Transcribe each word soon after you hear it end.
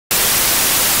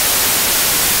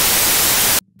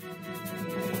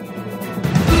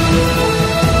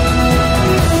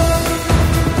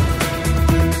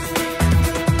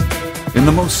In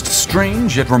the most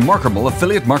strange yet remarkable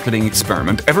affiliate marketing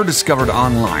experiment ever discovered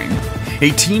online,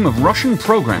 a team of Russian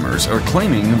programmers are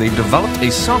claiming they've developed a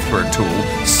software tool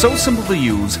so simple to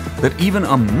use that even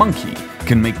a monkey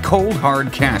can make cold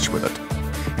hard cash with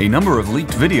it. A number of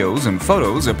leaked videos and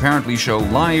photos apparently show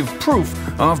live proof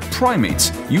of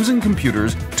primates using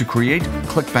computers to create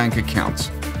ClickBank accounts.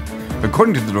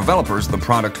 According to the developers of the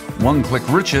product One Click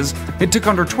Riches, it took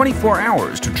under 24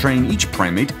 hours to train each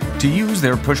primate to use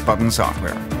their push-button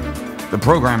software. The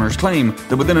programmers claim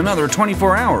that within another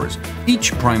 24 hours,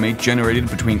 each primate generated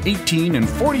between 18 and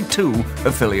 42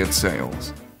 affiliate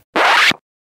sales.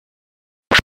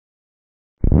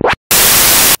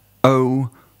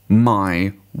 Oh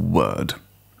my word.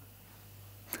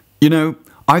 You know,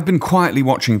 I've been quietly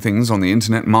watching things on the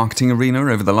internet marketing arena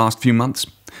over the last few months,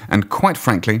 and quite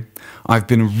frankly, I've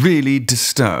been really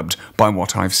disturbed by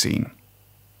what I've seen.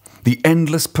 The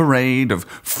endless parade of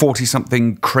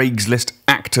 40-something Craigslist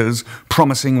actors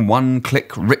promising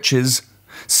one-click riches,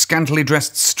 scantily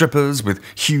dressed strippers with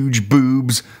huge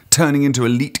boobs turning into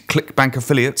elite ClickBank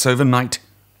affiliates overnight,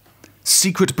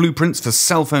 secret blueprints for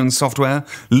cell phone software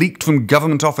leaked from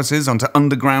government offices onto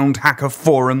underground hacker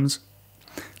forums.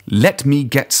 Let me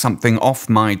get something off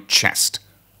my chest.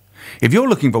 If you're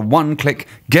looking for one-click,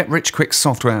 get-rich-quick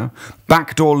software,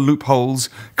 backdoor loopholes,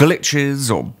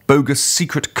 glitches, or bogus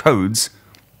secret codes,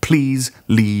 please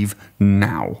leave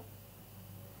now.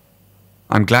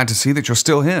 I'm glad to see that you're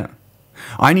still here.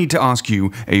 I need to ask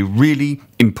you a really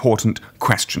important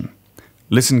question.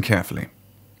 Listen carefully.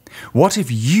 What if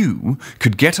you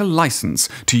could get a license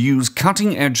to use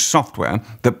cutting-edge software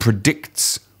that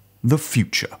predicts the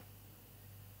future?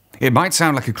 It might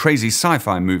sound like a crazy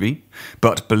sci-fi movie,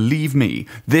 but believe me,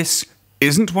 this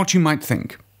isn't what you might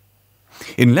think.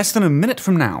 In less than a minute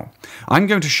from now, I'm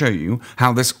going to show you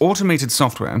how this automated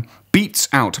software beats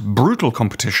out brutal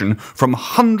competition from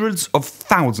hundreds of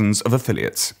thousands of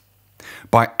affiliates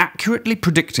by accurately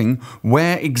predicting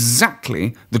where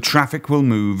exactly the traffic will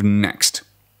move next,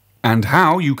 and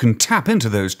how you can tap into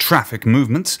those traffic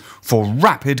movements for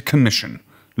rapid commission,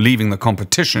 leaving the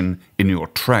competition in your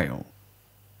trail.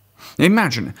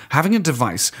 Imagine having a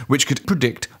device which could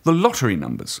predict the lottery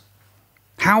numbers.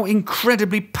 How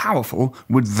incredibly powerful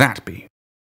would that be?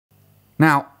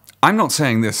 Now, I'm not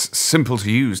saying this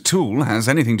simple-to-use tool has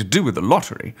anything to do with the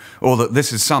lottery, or that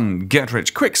this is some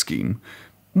get-rich-quick scheme.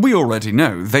 We already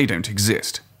know they don't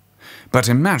exist. But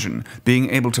imagine being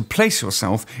able to place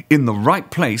yourself in the right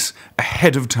place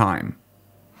ahead of time.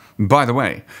 By the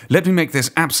way, let me make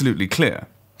this absolutely clear.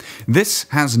 This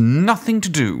has nothing to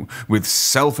do with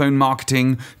cell phone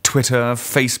marketing, Twitter,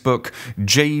 Facebook,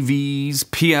 JVs,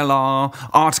 PLR,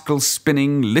 article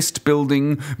spinning, list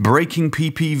building, breaking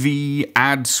PPV,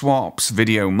 ad swaps,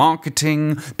 video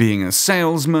marketing, being a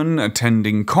salesman,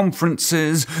 attending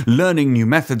conferences, learning new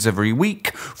methods every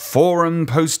week, forum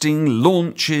posting,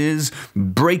 launches,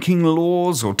 breaking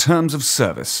laws or terms of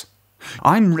service.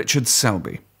 I'm Richard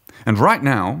Selby. And right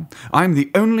now, I'm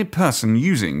the only person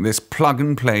using this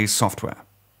plug-and-play software.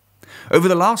 Over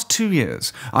the last 2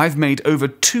 years, I've made over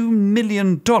 $2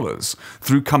 million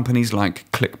through companies like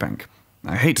ClickBank.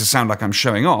 I hate to sound like I'm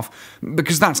showing off,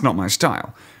 because that's not my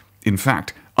style. In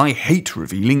fact, I hate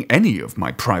revealing any of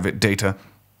my private data.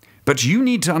 But you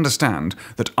need to understand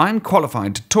that I'm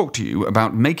qualified to talk to you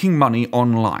about making money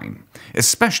online,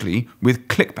 especially with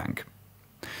ClickBank.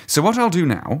 So what I'll do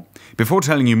now, before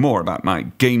telling you more about my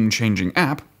game-changing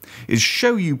app, is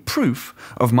show you proof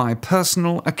of my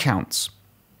personal accounts.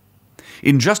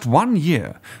 In just 1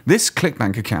 year, this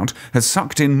ClickBank account has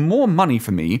sucked in more money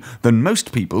for me than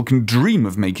most people can dream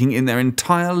of making in their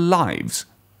entire lives.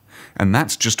 And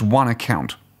that's just one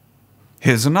account.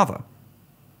 Here's another.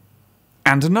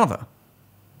 And another.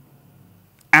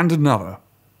 And another.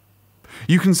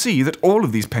 You can see that all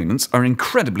of these payments are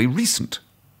incredibly recent.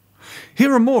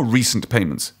 Here are more recent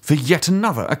payments for yet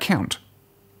another account.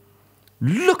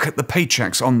 Look at the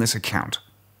paychecks on this account.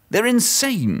 They're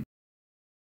insane.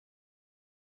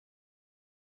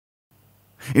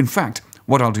 In fact,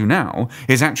 what I'll do now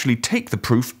is actually take the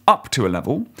proof up to a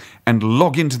level and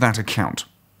log into that account.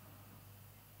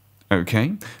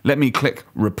 Okay, let me click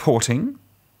Reporting.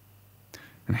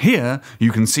 And here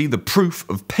you can see the proof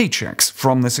of paychecks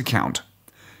from this account.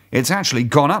 It's actually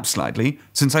gone up slightly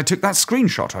since I took that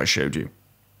screenshot I showed you.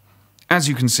 As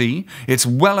you can see, it's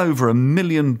well over $1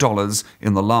 million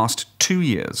in the last 2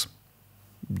 years.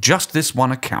 Just this one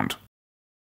account.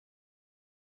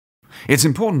 It's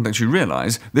important that you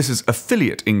realize this is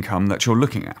affiliate income that you're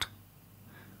looking at.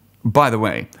 By the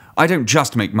way, I don't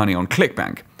just make money on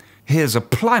ClickBank. Here's a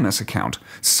Plimus account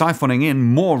siphoning in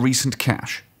more recent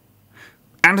cash.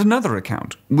 and another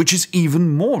account, which is even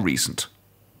more recent.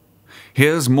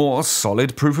 Here's more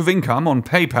solid proof of income on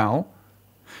PayPal,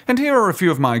 and here are a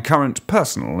few of my current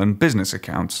personal and business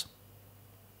accounts.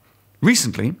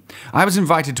 Recently, I was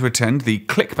invited to attend the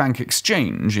ClickBank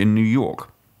Exchange in New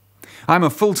York. I'm a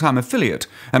full-time affiliate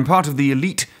and part of the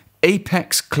elite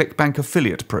Apex ClickBank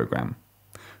affiliate program.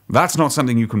 That's not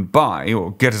something you can buy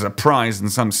or get as a prize in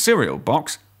some cereal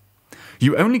box.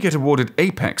 You only get awarded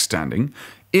Apex standing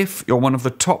if you're one of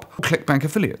the top ClickBank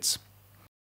affiliates.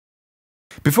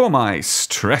 Before my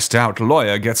stressed-out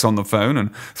lawyer gets on the phone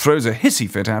and throws a hissy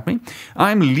fit at me,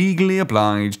 I'm legally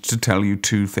obliged to tell you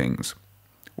two things.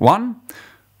 One,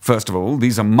 first of all,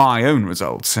 these are my own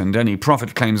results, and any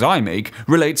profit claims I make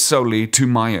relate solely to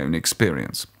my own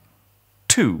experience.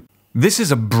 Two, this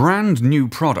is a brand new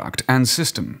product and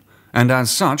system, and as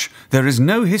such, there is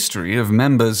no history of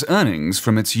members' earnings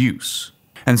from its use.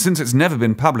 And since it's never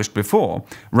been published before,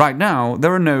 right now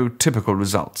there are no typical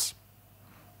results.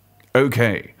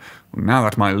 Okay, now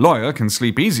that my lawyer can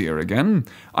sleep easier again,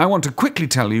 I want to quickly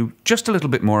tell you just a little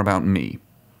bit more about me.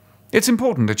 It's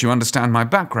important that you understand my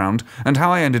background and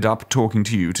how I ended up talking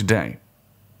to you today.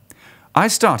 I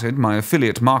started my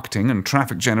affiliate marketing and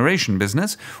traffic generation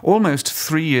business almost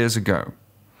 3 years ago.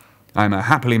 I'm a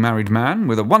happily married man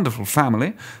with a wonderful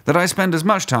family that I spend as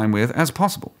much time with as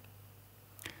possible.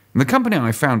 The company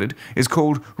I founded is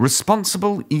called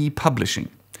Responsible E-Publishing,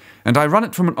 and I run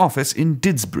it from an office in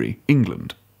Didsbury,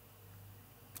 England.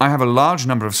 I have a large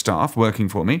number of staff working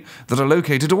for me that are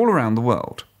located all around the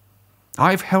world.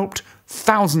 I've helped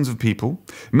thousands of people,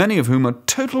 many of whom are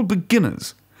total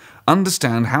beginners,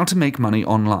 understand how to make money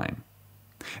online.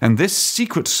 And this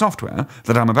secret software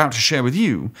that I'm about to share with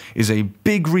you is a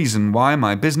big reason why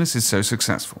my business is so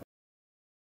successful.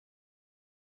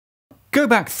 Go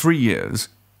back 3 years,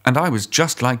 and I was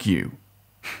just like you.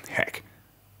 Heck,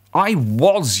 I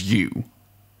was you.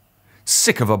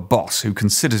 Sick of a boss who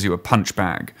considers you a punch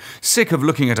bag. Sick of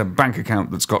looking at a bank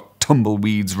account that's got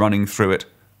tumbleweeds running through it.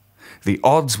 The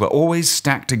odds were always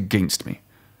stacked against me,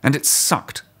 and it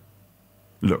sucked.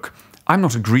 Look, I'm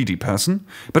not a greedy person,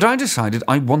 but I decided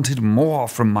I wanted more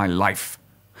from my life.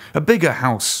 A bigger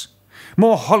house,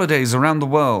 more holidays around the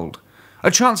world, a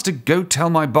chance to go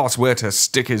tell my boss where to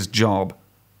stick his job.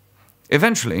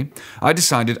 Eventually, I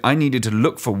decided I needed to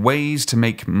look for ways to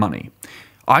make money.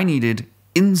 I needed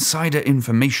insider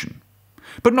information,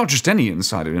 but not just any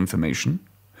insider information.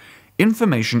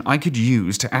 Information I could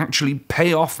use to actually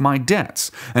pay off my debts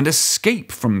and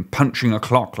escape from punching a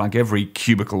clock like every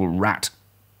cubicle rat.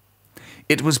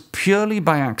 It was purely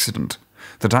by accident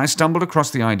that I stumbled across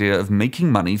the idea of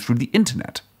making money through the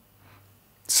internet.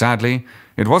 Sadly,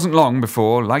 it wasn't long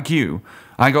before, like you,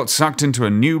 I got sucked into a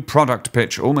new product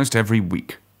pitch almost every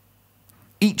week.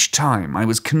 Each time I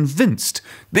was convinced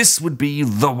this would be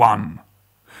the one,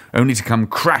 only to come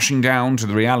crashing down to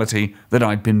the reality that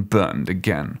I'd been burned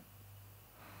again.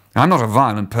 I'm not a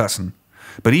violent person,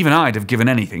 but even I'd have given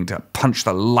anything to punch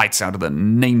the lights out of the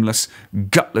nameless,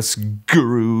 gutless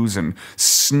gurus and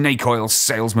snake oil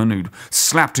salesmen who'd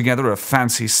slap together a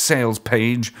fancy sales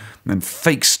page and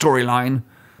fake storyline,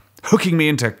 hooking me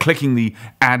into clicking the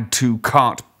Add to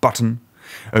Cart button,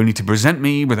 only to present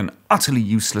me with an utterly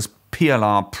useless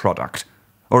PLR product,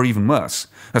 or even worse,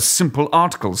 a simple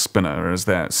article spinner as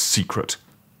their secret.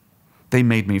 They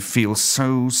made me feel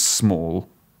so small.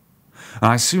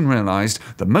 I soon realized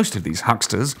that most of these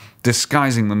hucksters,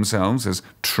 disguising themselves as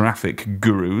traffic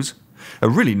gurus, are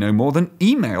really no more than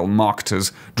email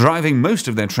marketers, driving most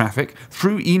of their traffic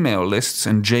through email lists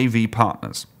and JV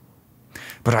partners.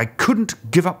 But I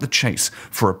couldn't give up the chase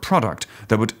for a product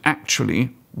that would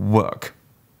actually work.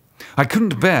 I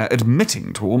couldn't bear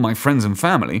admitting to all my friends and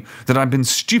family that I'd been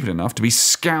stupid enough to be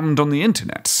scammed on the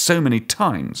internet so many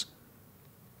times.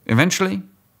 Eventually,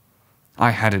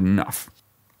 I had enough.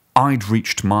 I'd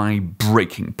reached my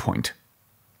breaking point.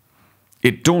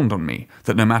 It dawned on me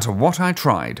that no matter what I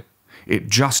tried, it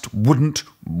just wouldn't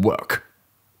work.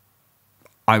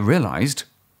 I realized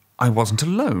I wasn't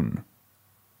alone.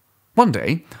 One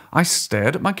day, I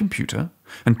stared at my computer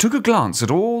and took a glance at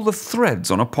all the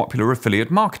threads on a popular affiliate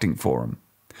marketing forum.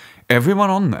 Everyone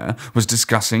on there was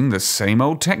discussing the same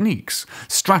old techniques,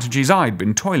 strategies I'd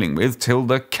been toiling with till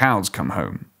the cows come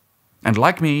home. And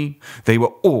like me, they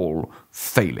were all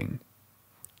failing.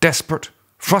 Desperate,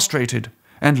 frustrated,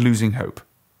 and losing hope.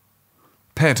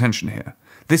 Pay attention here.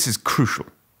 This is crucial.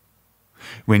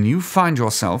 When you find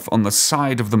yourself on the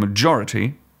side of the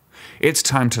majority, it's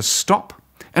time to stop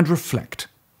and reflect.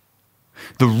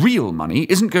 The real money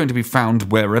isn't going to be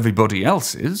found where everybody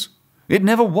else is. It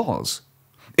never was.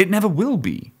 It never will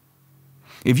be.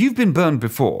 If you've been burned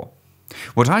before,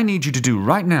 What I need you to do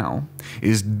right now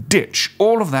is ditch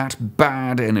all of that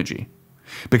bad energy.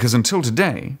 Because until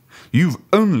today, you've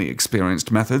only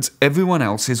experienced methods everyone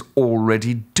else is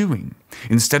already doing,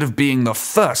 instead of being the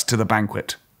first to the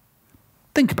banquet.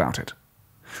 Think about it.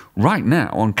 Right now,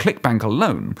 on ClickBank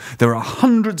alone, there are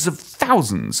hundreds of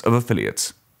thousands of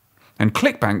affiliates. And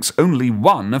ClickBank's only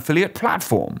one affiliate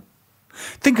platform.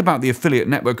 Think about the affiliate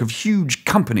network of huge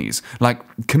companies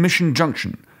like Commission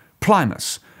Junction,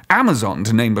 Plimus, Amazon,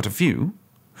 to name but a few.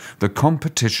 The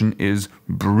competition is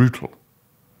brutal.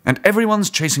 And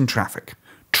everyone's chasing traffic.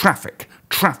 Traffic,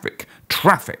 traffic,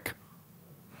 traffic.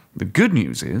 The good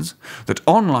news is that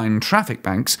online traffic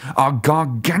banks are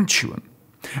gargantuan,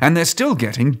 and they're still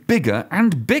getting bigger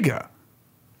and bigger.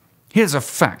 Here's a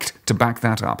fact to back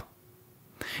that up.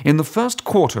 In the first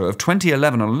quarter of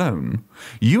 2011 alone,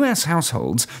 US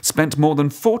households spent more than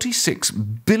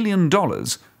 $46 billion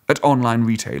at online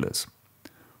retailers.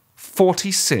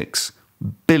 $46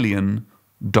 billion.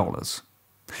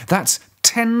 That's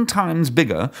 10 times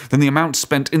bigger than the amount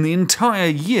spent in the entire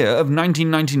year of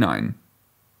 1999.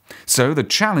 So the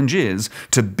challenge is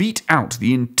to beat out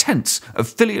the intense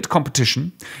affiliate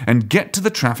competition and get to the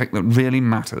traffic that really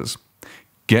matters.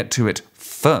 Get to it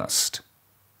first.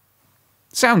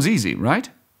 Sounds easy, right?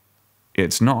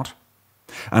 It's not.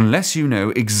 Unless you know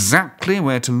exactly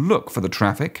where to look for the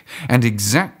traffic and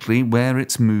exactly where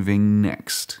it's moving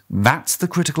next. That's the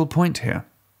critical point here.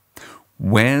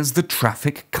 Where's the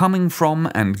traffic coming from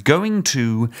and going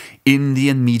to in the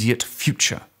immediate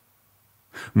future?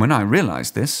 When I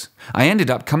realized this, I ended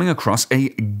up coming across a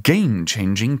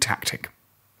game-changing tactic.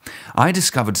 I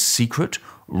discovered secret,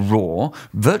 raw,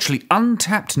 virtually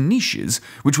untapped niches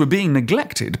which were being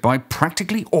neglected by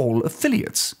practically all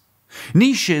affiliates.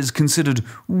 Niches considered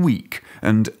weak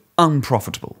and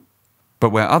unprofitable. But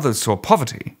where others saw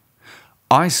poverty,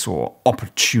 I saw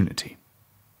opportunity.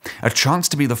 A chance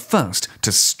to be the first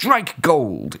to strike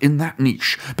gold in that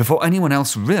niche before anyone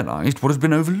else realized what had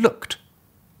been overlooked.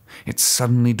 It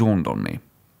suddenly dawned on me.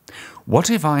 What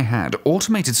if I had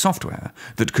automated software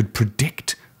that could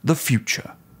predict the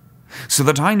future, so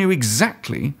that I knew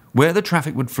exactly where the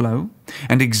traffic would flow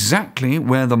and exactly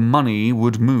where the money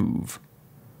would move?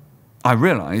 I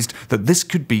realized that this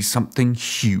could be something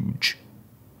huge.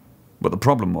 But the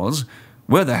problem was,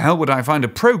 where the hell would I find a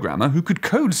programmer who could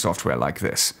code software like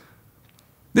this?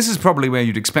 This is probably where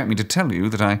you'd expect me to tell you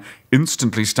that I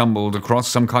instantly stumbled across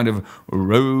some kind of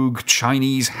rogue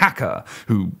Chinese hacker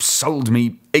who sold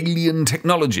me alien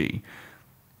technology.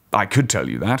 I could tell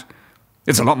you that.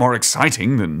 It's a lot more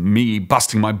exciting than me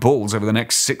busting my balls over the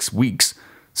next 6 weeks,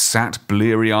 sat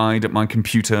bleary-eyed at my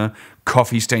computer,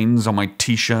 coffee stains on my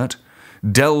t-shirt,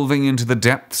 delving into the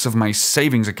depths of my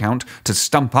savings account to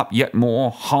stump up yet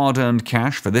more hard-earned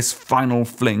cash for this final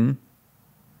fling.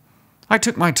 I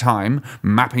took my time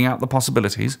mapping out the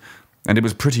possibilities, and it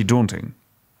was pretty daunting.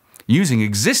 Using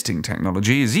existing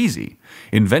technology is easy.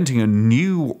 Inventing a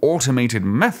new automated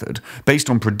method based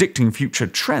on predicting future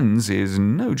trends is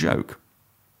no joke.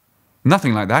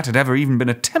 Nothing like that had ever even been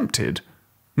attempted.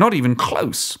 Not even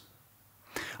close.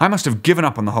 I must have given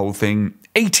up on the whole thing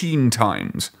 18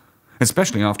 times,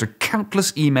 especially after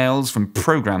countless emails from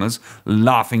programmers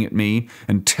laughing at me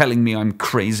and telling me I'm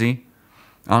crazy,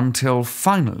 until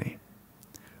finally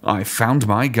I found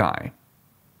my guy.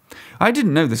 I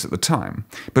didn't know this at the time,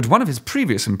 but one of his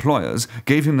previous employers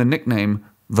gave him the nickname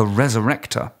the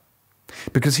Resurrector,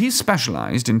 because he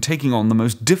specialized in taking on the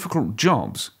most difficult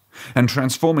jobs and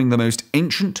transforming the most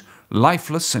ancient,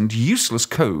 lifeless, and useless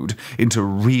code into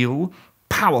real,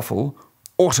 powerful,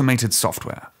 automated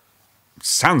software.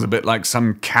 Sounds a bit like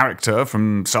some character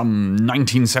from some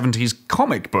 1970s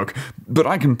comic book, but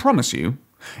I can promise you,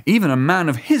 even a man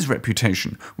of his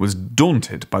reputation was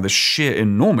daunted by the sheer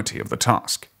enormity of the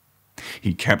task.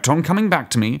 He kept on coming back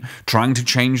to me, trying to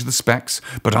change the specs,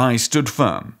 but I stood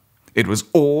firm. It was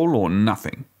all or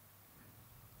nothing.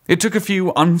 It took a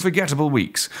few unforgettable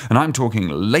weeks, and I'm talking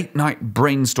late-night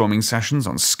brainstorming sessions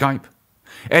on Skype,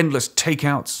 endless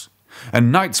takeouts,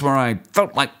 and nights where I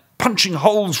felt like punching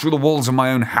holes through the walls of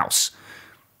my own house.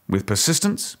 With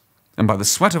persistence, and by the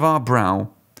sweat of our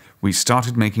brow, we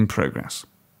started making progress.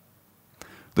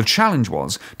 The challenge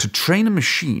was to train a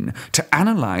machine to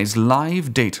analyze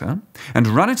live data and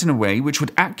run it in a way which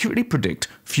would accurately predict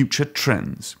future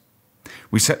trends.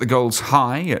 We set the goals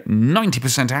high at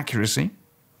 90% accuracy.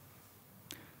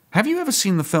 Have you ever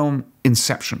seen the film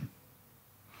Inception?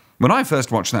 When I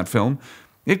first watched that film,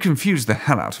 it confused the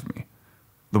hell out of me.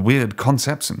 The weird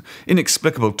concepts and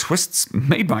inexplicable twists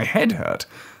made my head hurt.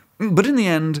 But in the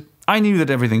end, I knew that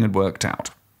everything had worked out.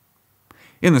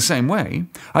 In the same way,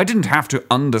 I didn't have to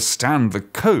understand the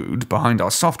code behind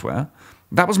our software.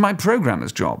 That was my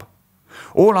programmer's job.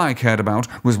 All I cared about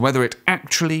was whether it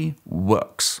actually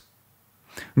works.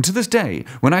 And to this day,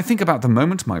 when I think about the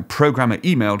moment my programmer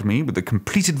emailed me with the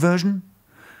completed version,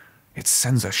 it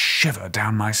sends a shiver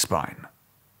down my spine.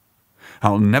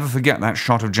 I'll never forget that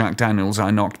shot of Jack Daniels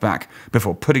I knocked back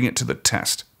before putting it to the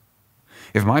test.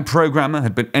 If my programmer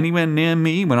had been anywhere near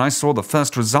me when I saw the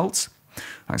first results,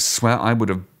 I swear I would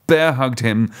have bear-hugged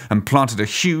him and planted a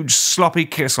huge sloppy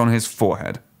kiss on his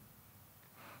forehead.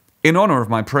 In honor of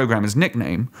my programmer's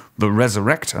nickname, the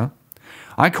Resurrector,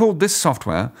 I called this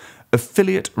software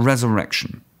Affiliate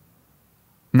Resurrection.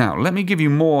 Now, let me give you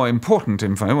more important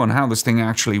info on how this thing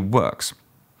actually works.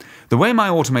 The way my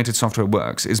automated software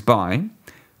works is by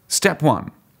Step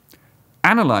 1.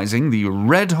 Analyzing the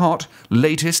red-hot,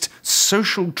 latest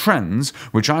social trends,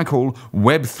 which I call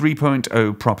Web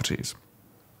 3.0 properties.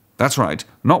 That's right,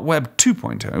 not Web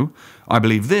 2.0. I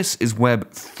believe this is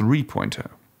Web 3.0.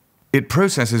 It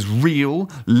processes real,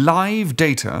 live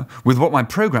data with what my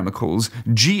programmer calls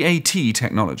GAT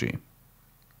technology.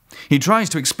 He tries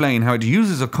to explain how it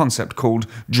uses a concept called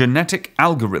genetic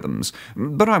algorithms,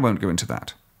 but I won't go into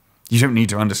that. You don't need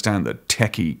to understand the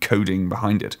techie coding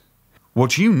behind it.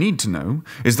 What you need to know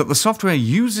is that the software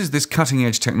uses this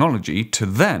cutting-edge technology to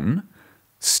then,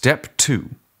 Step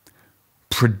 2,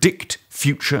 predict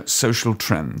future social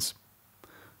trends.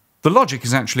 The logic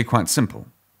is actually quite simple.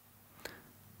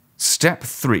 Step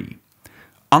 3.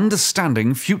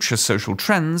 Understanding future social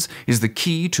trends is the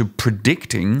key to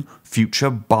predicting future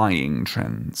buying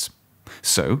trends.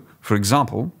 So, for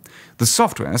example, the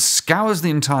software scours the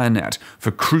entire net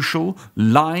for crucial,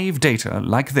 live data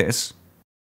like this.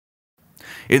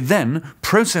 It then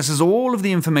processes all of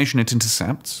the information it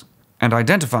intercepts and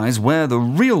identifies where the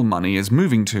real money is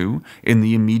moving to in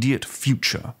the immediate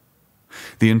future.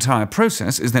 The entire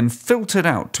process is then filtered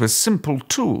out to a simple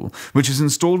tool which is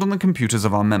installed on the computers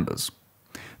of our members.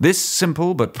 This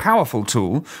simple but powerful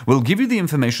tool will give you the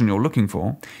information you're looking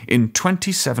for in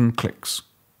 27 clicks.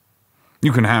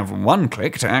 You can have 1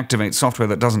 click to activate software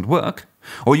that doesn't work,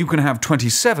 or you can have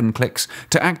 27 clicks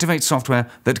to activate software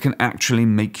that can actually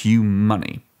make you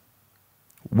money.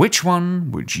 Which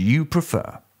one would you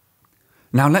prefer?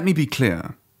 Now let me be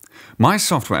clear. My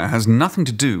software has nothing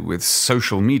to do with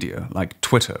social media like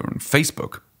Twitter and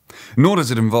Facebook. Nor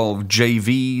does it involve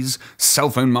JVs, cell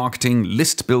phone marketing,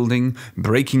 list building,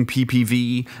 breaking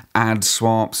PPV, ad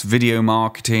swaps, video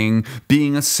marketing,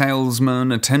 being a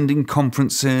salesman, attending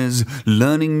conferences,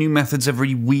 learning new methods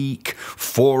every week,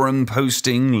 forum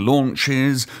posting,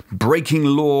 launches, breaking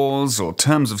laws or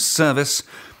terms of service,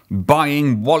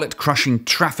 buying wallet-crushing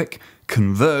traffic,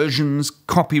 conversions,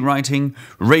 copywriting,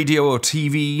 radio or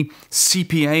TV,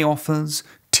 CPA offers,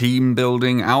 team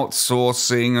building,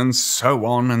 outsourcing, and so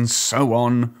on and so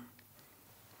on.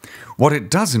 What it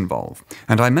does involve,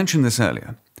 and I mentioned this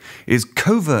earlier, is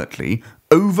covertly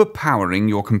overpowering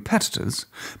your competitors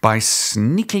by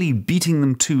sneakily beating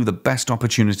them to the best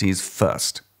opportunities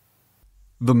first.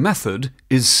 The method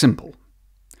is simple.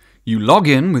 You log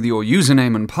in with your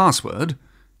username and password,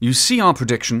 you see our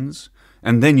predictions,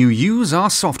 and then you use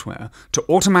our software to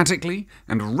automatically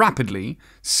and rapidly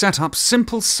set up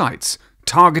simple sites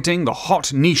targeting the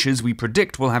hot niches we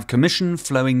predict will have commission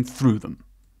flowing through them.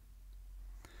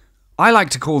 I like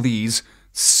to call these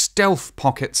stealth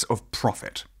pockets of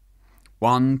profit.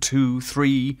 1, 2,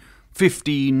 3,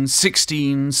 15,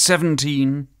 16,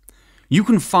 17. You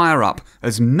can fire up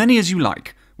as many as you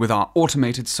like with our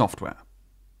automated software.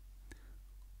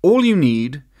 All you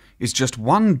need is just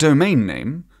one domain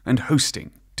name and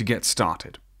hosting to get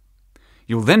started.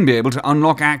 You'll then be able to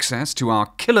unlock access to our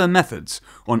killer methods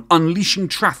on unleashing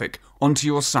traffic onto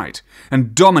your site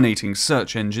and dominating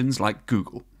search engines like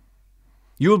Google.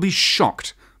 You'll be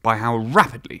shocked by how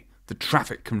rapidly the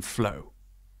traffic can flow.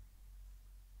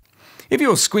 If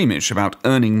you're squeamish about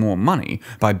earning more money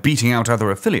by beating out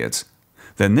other affiliates,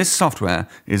 then this software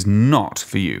is not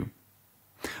for you.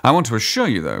 I want to assure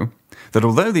you, though, that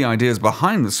although the ideas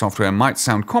behind the software might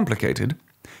sound complicated,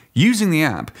 using the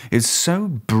app is so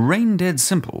brain-dead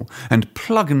simple and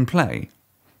plug-and-play.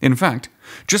 In fact,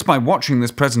 just by watching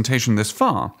this presentation this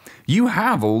far, you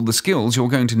have all the skills you're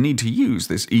going to need to use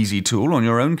this easy tool on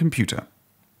your own computer.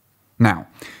 Now,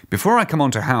 before I come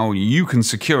on to how you can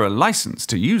secure a license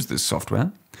to use this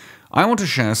software, I want to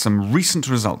share some recent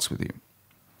results with you.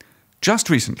 Just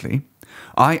recently,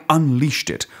 I unleashed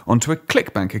it onto a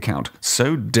ClickBank account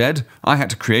so dead I had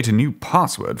to create a new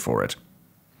password for it.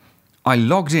 I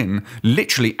logged in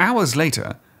literally hours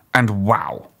later, and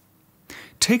wow!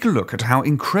 Take a look at how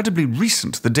incredibly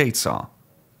recent the dates are.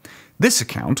 This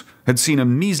account had seen a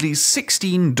measly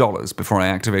 $16 before I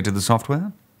activated the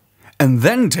software. And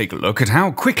then take a look at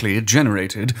how quickly it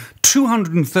generated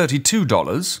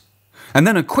 $232, and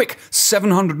then a quick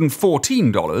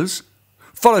 $714,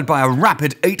 followed by a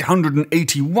rapid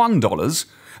 $881,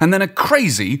 and then a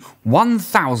crazy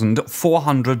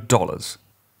 $1,400.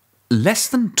 Less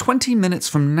than 20 minutes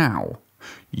from now,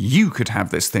 you could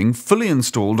have this thing fully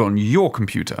installed on your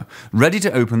computer, ready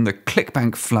to open the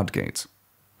ClickBank floodgates.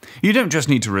 You don't just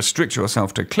need to restrict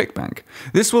yourself to ClickBank.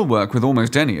 This will work with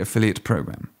almost any affiliate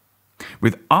program.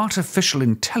 With artificial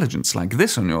intelligence like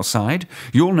this on your side,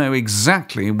 you'll know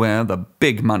exactly where the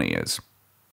big money is.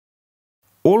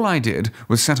 All I did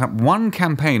was set up one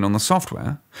campaign on the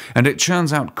software, and it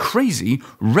churns out crazy,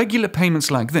 regular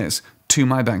payments like this to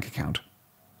my bank account.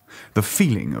 The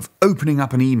feeling of opening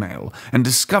up an email and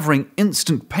discovering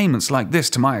instant payments like this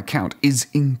to my account is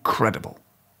incredible.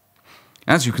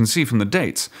 As you can see from the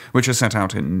dates, which are set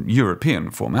out in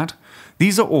European format,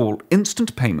 these are all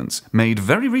instant payments made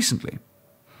very recently.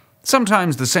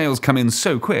 Sometimes the sales come in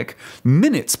so quick,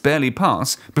 minutes barely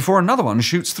pass before another one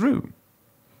shoots through.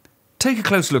 Take a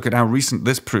close look at how recent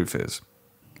this proof is.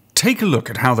 Take a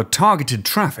look at how the targeted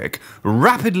traffic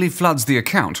rapidly floods the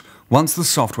account once the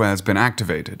software has been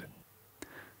activated.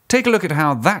 Take a look at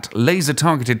how that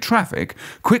laser-targeted traffic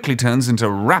quickly turns into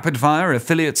rapid-fire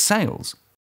affiliate sales.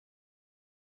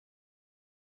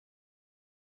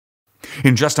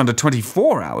 In just under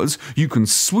 24 hours, you can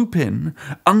swoop in,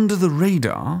 under the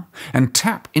radar, and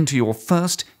tap into your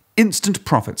first instant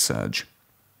profit surge.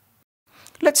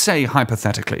 Let's say,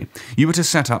 hypothetically, you were to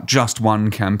set up just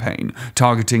one campaign,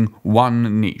 targeting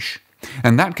one niche,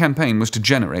 and that campaign was to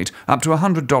generate up to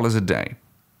 $100 a day.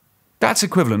 That's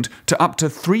equivalent to up to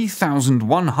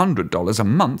 $3,100 a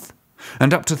month,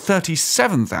 and up to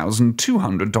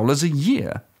 $37,200 a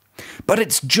year. But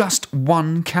it's just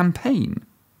one campaign.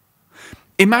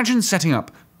 Imagine setting up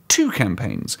two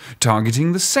campaigns,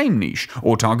 targeting the same niche,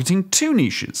 or targeting two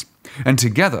niches, and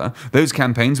together those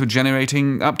campaigns were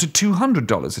generating up to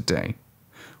 $200 a day.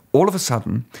 All of a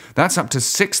sudden, that's up to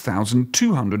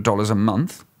 $6,200 a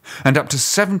month, and up to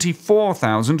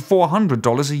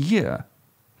 $74,400 a year.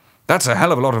 That's a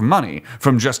hell of a lot of money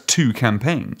from just two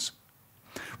campaigns.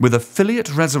 With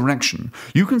Affiliate Resurrection,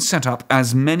 you can set up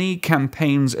as many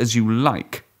campaigns as you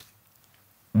like.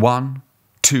 1,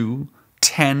 2,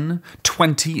 10,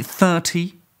 20,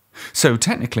 30. So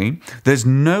technically, there's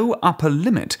no upper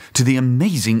limit to the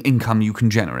amazing income you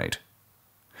can generate.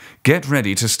 Get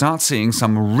ready to start seeing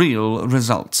some real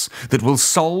results that will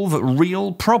solve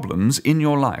real problems in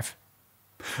your life.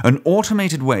 An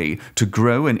automated way to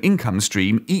grow an income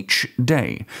stream each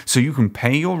day so you can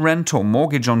pay your rent or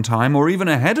mortgage on time or even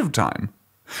ahead of time.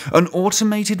 An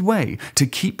automated way to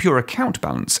keep your account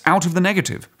balance out of the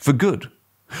negative for good.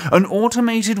 An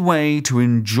automated way to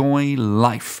enjoy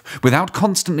life without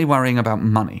constantly worrying about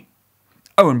money.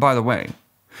 Oh, and by the way,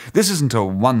 this isn't a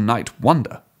one-night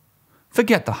wonder.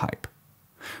 Forget the hype.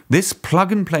 This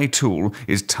plug-and-play tool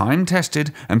is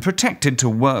time-tested and protected to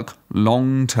work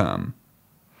long-term.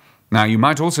 Now, you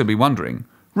might also be wondering,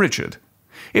 Richard,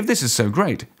 if this is so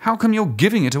great, how come you're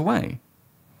giving it away?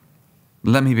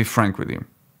 Let me be frank with you.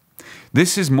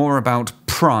 This is more about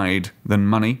pride than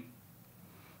money.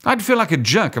 I'd feel like a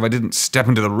jerk if I didn't step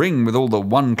into the ring with all the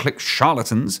one-click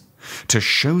charlatans to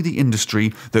show the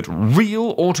industry that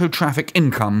real auto-traffic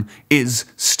income is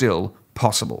still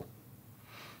possible.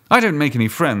 I don't make any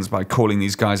friends by calling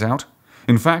these guys out.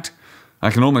 In fact,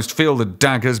 I can almost feel the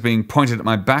daggers being pointed at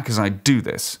my back as I do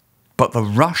this. But the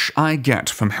rush I get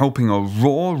from helping a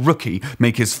raw rookie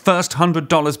make his first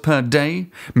 $100 per day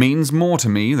means more to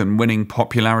me than winning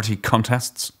popularity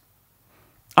contests.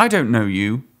 I don't know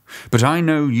you, but I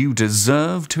know you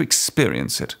deserve to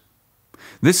experience it.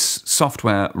 This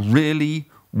software really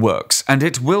works, and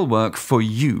it will work for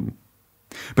you.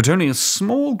 But only a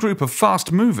small group of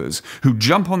fast movers who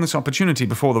jump on this opportunity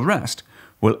before the rest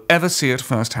will ever see it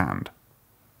firsthand.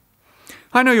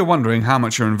 I know you're wondering how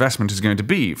much your investment is going to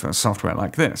be for software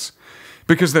like this,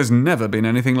 because there's never been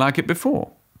anything like it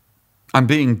before. I'm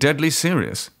being deadly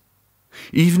serious.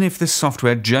 Even if this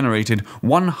software generated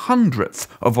 1/100th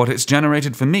of what it's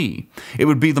generated for me, it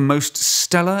would be the most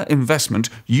stellar investment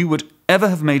you would ever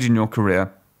have made in your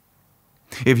career.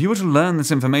 If you were to learn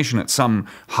this information at some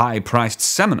high-priced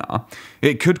seminar,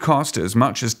 it could cost as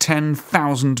much as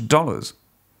 $10,000.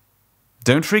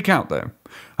 Don't freak out, though.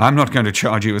 I'm not going to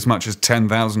charge you as much as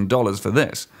 $10,000 for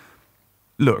this.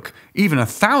 Look, even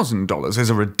 $1,000 is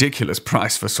a ridiculous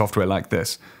price for software like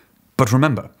this. But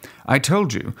remember, I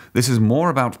told you this is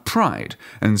more about pride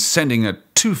and sending a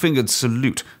two-fingered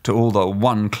salute to all the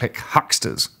one-click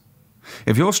hucksters.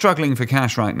 If you're struggling for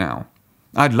cash right now,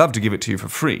 I'd love to give it to you for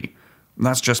free.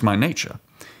 That's just my nature.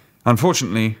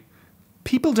 Unfortunately,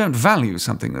 people don't value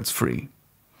something that's free.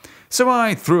 So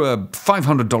I threw a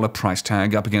 $500 price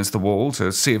tag up against the wall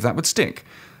to see if that would stick.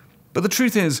 But the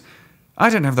truth is, I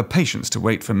don't have the patience to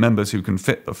wait for members who can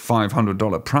fit the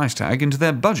 $500 price tag into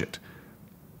their budget.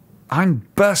 I'm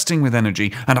bursting with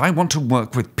energy, and I want to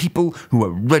work with people who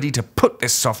are ready to put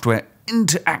this software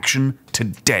into action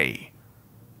today.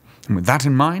 And with that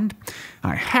in mind,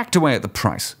 I hacked away at the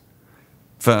price.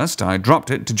 First, I dropped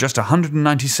it to just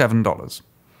 $197.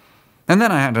 And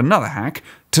then I had another hack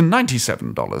to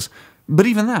 $97, but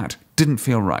even that didn't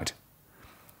feel right.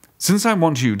 Since I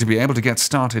want you to be able to get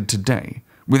started today,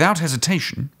 without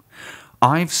hesitation,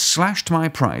 I've slashed my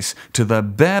price to the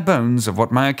bare bones of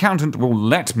what my accountant will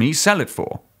let me sell it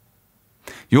for.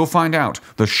 You'll find out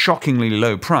the shockingly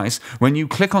low price when you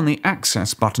click on the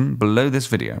Access button below this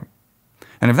video.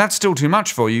 And if that's still too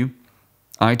much for you,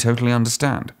 I totally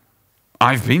understand.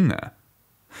 I've been there.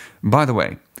 By the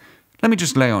way, let me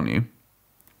just lay on you.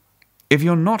 If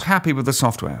you're not happy with the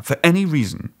software for any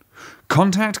reason,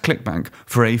 contact ClickBank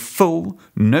for a full,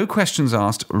 no questions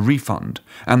asked refund,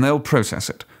 and they'll process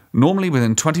it, normally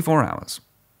within 24 hours.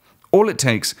 All it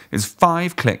takes is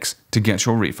 5 clicks to get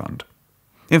your refund.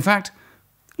 In fact,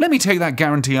 let me take that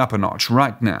guarantee up a notch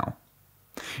right now.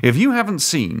 If you haven't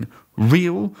seen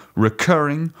real,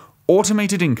 recurring,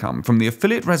 automated income from the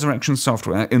Affiliate Resurrection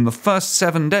software in the first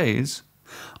 7 days,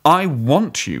 I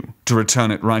want you to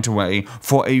return it right away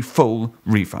for a full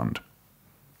refund.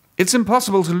 It's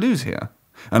impossible to lose here,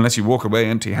 unless you walk away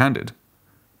empty-handed.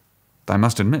 I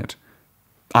must admit,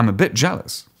 I'm a bit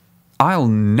jealous. I'll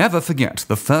never forget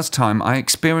the first time I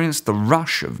experienced the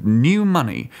rush of new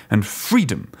money and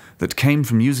freedom that came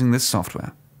from using this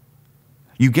software.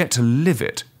 You get to live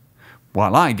it,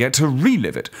 while I get to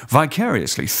relive it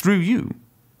vicariously through you.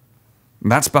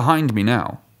 That's behind me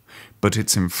now, but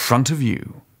it's in front of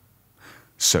you.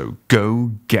 So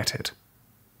go get it.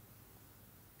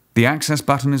 The Access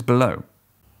button is below.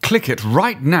 Click it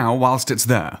right now whilst it's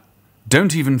there.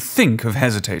 Don't even think of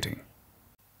hesitating.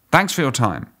 Thanks for your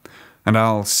time, and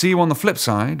I'll see you on the flip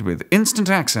side with instant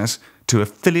access to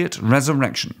Affiliate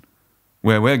Resurrection,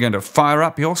 where we're going to fire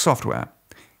up your software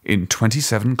in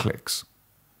 27 clicks.